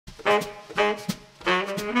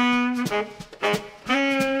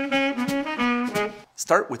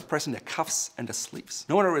Start with pressing the cuffs and the sleeves.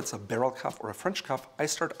 No matter if it's a barrel cuff or a French cuff, I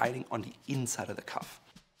start ironing on the inside of the cuff.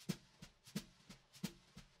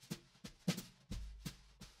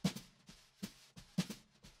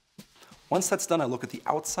 Once that's done, I look at the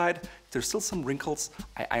outside. If there's still some wrinkles,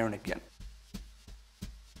 I iron again.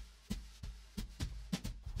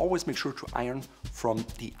 Always make sure to iron from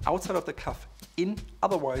the outside of the cuff in,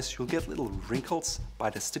 otherwise you'll get little wrinkles by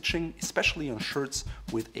the stitching, especially on shirts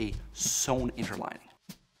with a sewn interlining.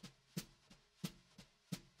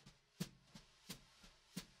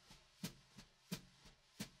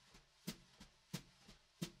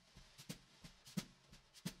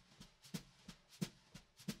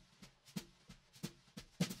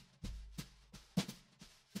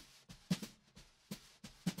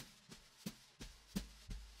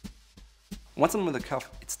 Once I'm on the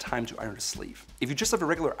cuff, it's time to iron the sleeve. If you just have a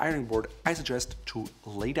regular ironing board, I suggest to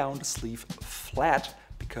lay down the sleeve flat,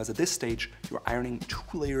 because at this stage you're ironing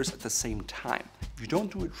 2 layers at the same time. If you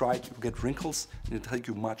don't do it right, you'll get wrinkles and it'll take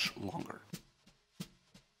you much longer.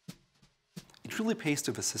 It really pays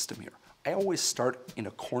to have a system here. I always start in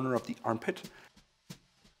a corner of the armpit.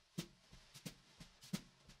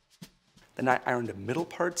 Then I iron the middle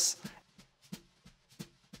parts.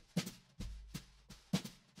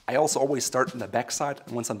 I also always start in the back side,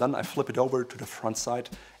 and once I'm done, I flip it over to the front side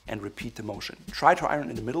and repeat the motion. Try to iron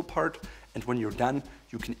in the middle part, and when you're done,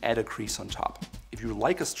 you can add a crease on top. If you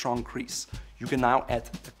like a strong crease, you can now add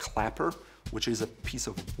a clapper, which is a piece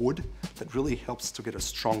of wood that really helps to get a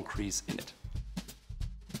strong crease in it.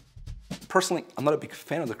 Personally, I'm not a big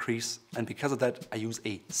fan of the crease, and because of that, I use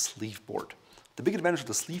a sleeve board. The big advantage of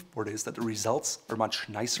the sleeve board is that the results are much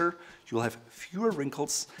nicer, you'll have fewer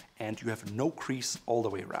wrinkles, and you have no crease all the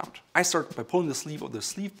way around. I start by pulling the sleeve of the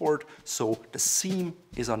sleeve board so the seam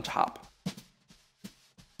is on top.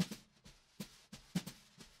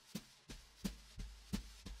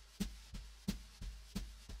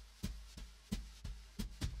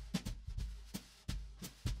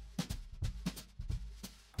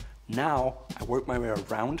 Now I work my way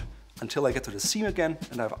around until I get to the seam again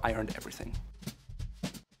and I've ironed everything.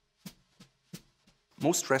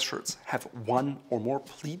 Most dress shirts have 1 or more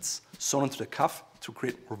pleats sewn into the cuff to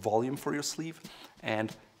create more volume for your sleeve,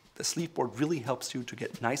 and the sleeve board really helps you to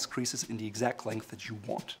get nice creases in the exact length that you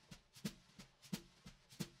want.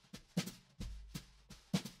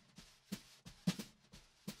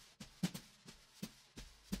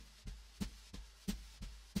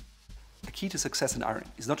 The key to success in ironing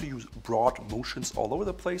is not to use broad motions all over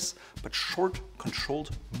the place, but short, controlled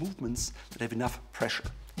movements that have enough pressure.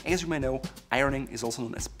 As you may know, ironing is also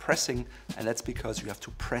known as pressing, and that's because you have to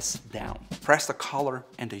press down. Press the collar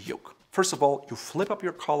and the yoke. First of all, you flip up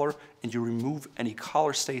your collar and you remove any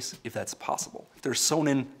collar stays if that's possible. If they're sewn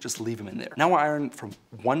in, just leave them in there. Now I iron from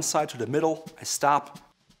one side to the middle, I stop.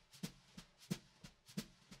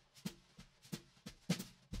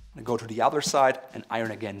 I go to the other side and iron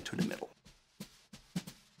again to the middle.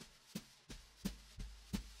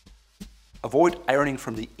 Avoid ironing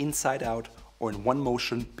from the inside out or in one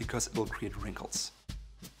motion because it will create wrinkles.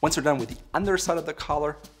 Once you're done with the underside of the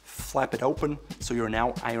collar, flap it open so you're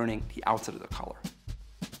now ironing the outside of the collar.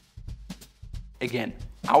 Again,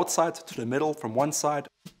 outside to the middle from one side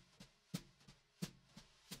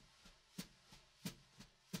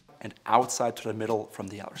and outside to the middle from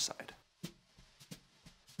the other side.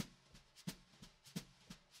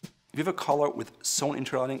 If you have a collar with sewn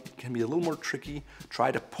interlining, it can be a little more tricky. Try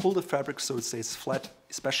to pull the fabric so it stays flat,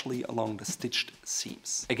 especially along the stitched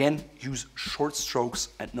seams. Again, use short strokes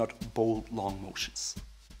and not bold, long motions.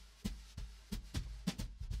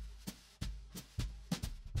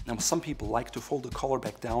 Now, some people like to fold the collar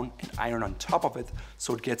back down and iron on top of it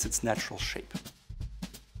so it gets its natural shape.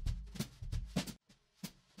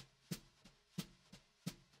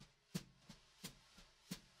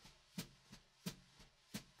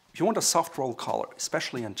 If you want a soft roll collar,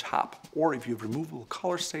 especially on top, or if you have removable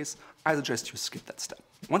collar stays, I suggest you skip that step.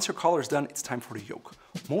 Once your collar is done, it's time for the yoke.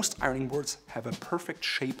 Most ironing boards have a perfect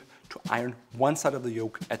shape to iron one side of the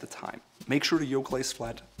yoke at a time. Make sure the yoke lays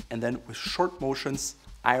flat, and then with short motions,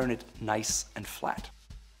 iron it nice and flat.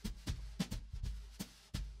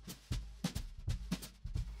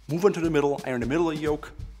 Move on to the middle, iron the middle of the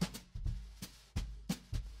yoke.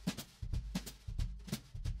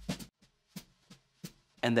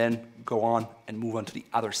 And then go on and move on to the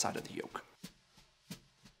other side of the yoke.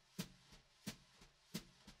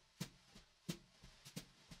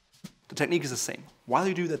 The technique is the same. While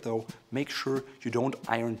you do that though, make sure you don't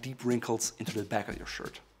iron deep wrinkles into the back of your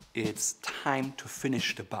shirt. It's time to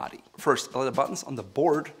finish the body. First, allow the buttons on the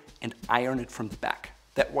board and iron it from the back.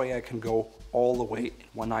 That way I can go all the way in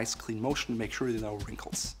one nice clean motion, make sure there are no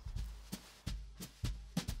wrinkles.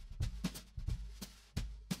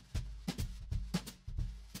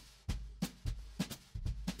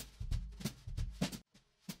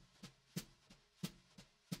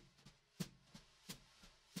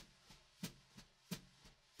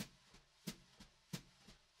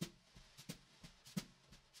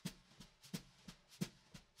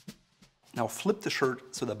 Now flip the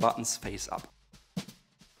shirt so the buttons face up. You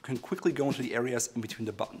can quickly go into the areas in between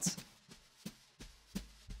the buttons.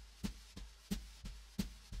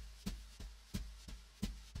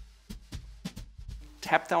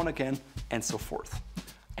 Tap down again, and so forth.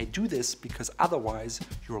 I do this because otherwise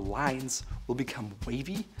your lines will become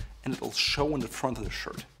wavy and it will show on the front of the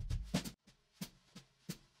shirt.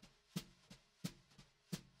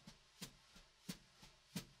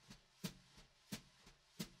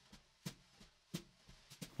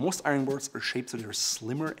 Most iron boards are shaped so they're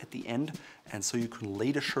slimmer at the end, and so you can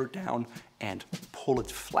lay the shirt down and pull it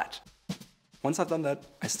flat. Once I've done that,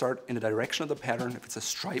 I start in the direction of the pattern. If it's a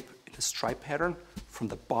stripe, in the stripe pattern, from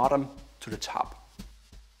the bottom to the top.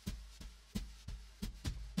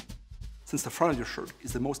 Since the front of your shirt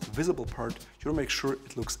is the most visible part, you want to make sure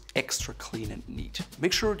it looks extra clean and neat.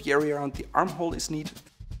 Make sure the area around the armhole is neat,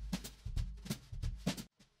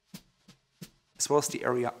 as well as the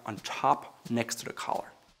area on top next to the collar.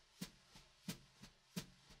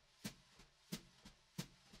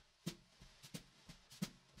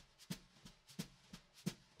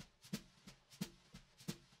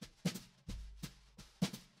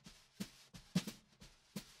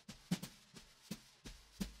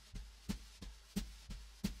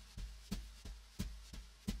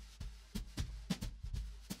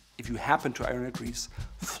 If you happen to iron it grease,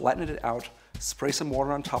 flatten it out, spray some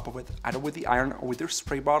water on top of it, either with the iron or with your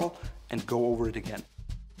spray bottle, and go over it again.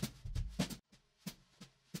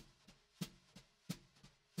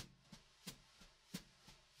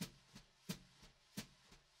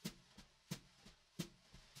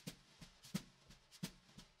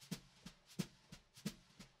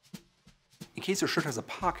 In case your shirt has a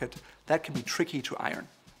pocket, that can be tricky to iron.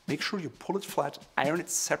 Make sure you pull it flat, iron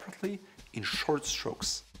it separately in short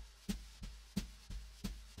strokes.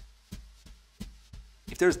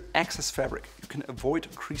 If there's excess fabric, you can avoid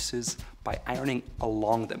creases by ironing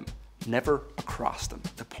along them, never across them.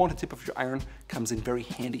 The pointed tip of your iron comes in very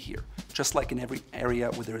handy here, just like in every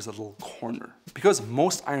area where there is a little corner. Because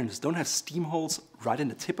most irons don't have steam holes right in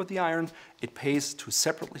the tip of the iron, it pays to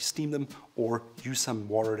separately steam them or use some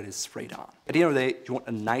water that is sprayed on. At the end of the day, you want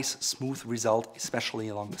a nice, smooth result, especially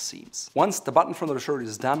along the seams. Once the button front of the shirt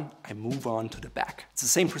is done, I move on to the back. It's the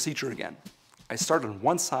same procedure again. I start on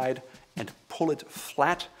one side and pull it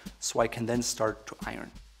flat so I can then start to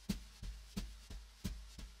iron.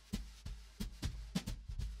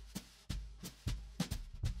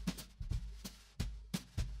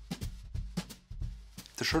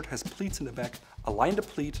 If the shirt has pleats in the back, align the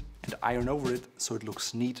pleat and iron over it so it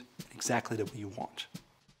looks neat and exactly the way you want.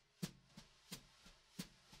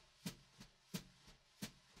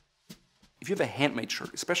 If you have a handmade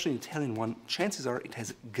shirt, especially an Italian one, chances are it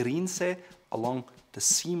has grinze along the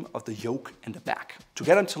seam of the yoke and the back. To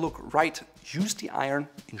get them to look right, use the iron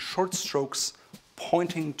in short strokes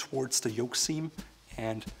pointing towards the yoke seam,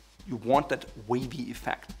 and you want that wavy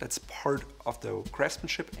effect. That's part of the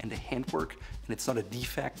craftsmanship and the handwork, and it's not a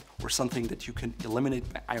defect or something that you can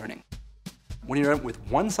eliminate by ironing. When you're done with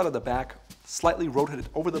one side of the back, slightly rotate it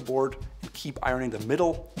over the board and keep ironing the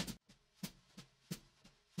middle.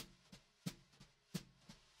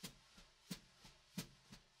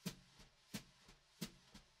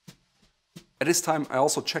 At this time, I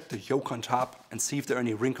also check the yoke on top and see if there are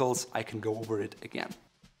any wrinkles. I can go over it again.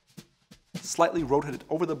 Slightly rotate it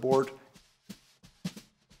over the board,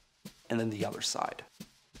 and then the other side.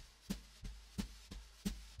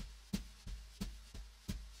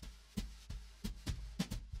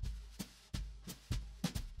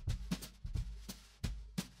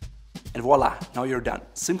 And voila, now you're done.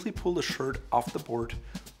 Simply pull the shirt off the board,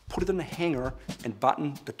 put it in a hanger, and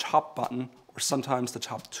button the top button, or sometimes the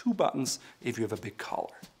top two buttons if you have a big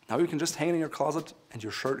collar. Now you can just hang it in your closet and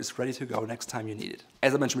your shirt is ready to go next time you need it.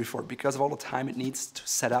 As I mentioned before, because of all the time it needs to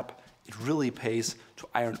set up, it really pays to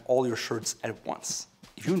iron all your shirts at once.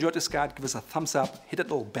 If you enjoyed this guide, give us a thumbs up, hit that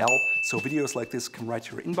little bell so videos like this come right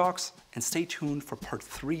to your inbox, and stay tuned for part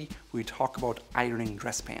 3 where we talk about ironing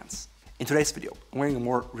dress pants. In today's video, I'm wearing a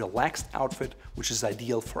more relaxed outfit which is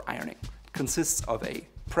ideal for ironing. It consists of a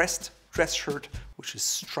pressed dress shirt, which is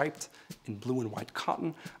striped in blue and white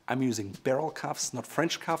cotton. I'm using barrel cuffs, not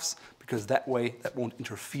French cuffs, because that way that won't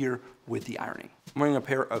interfere with the ironing. I'm wearing a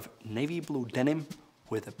pair of navy blue denim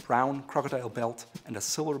with a brown crocodile belt and a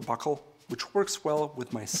silver buckle, which works well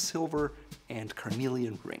with my silver and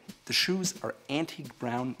carnelian ring. The shoes are antique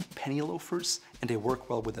brown penny loafers and they work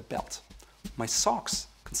well with a belt. My socks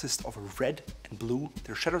consist of a red and blue.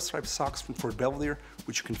 They're shadow striped socks from Fort Belvedere,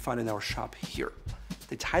 which you can find in our shop here.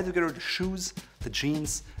 They tie together the shoes, the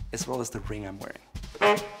jeans, as well as the ring I'm wearing.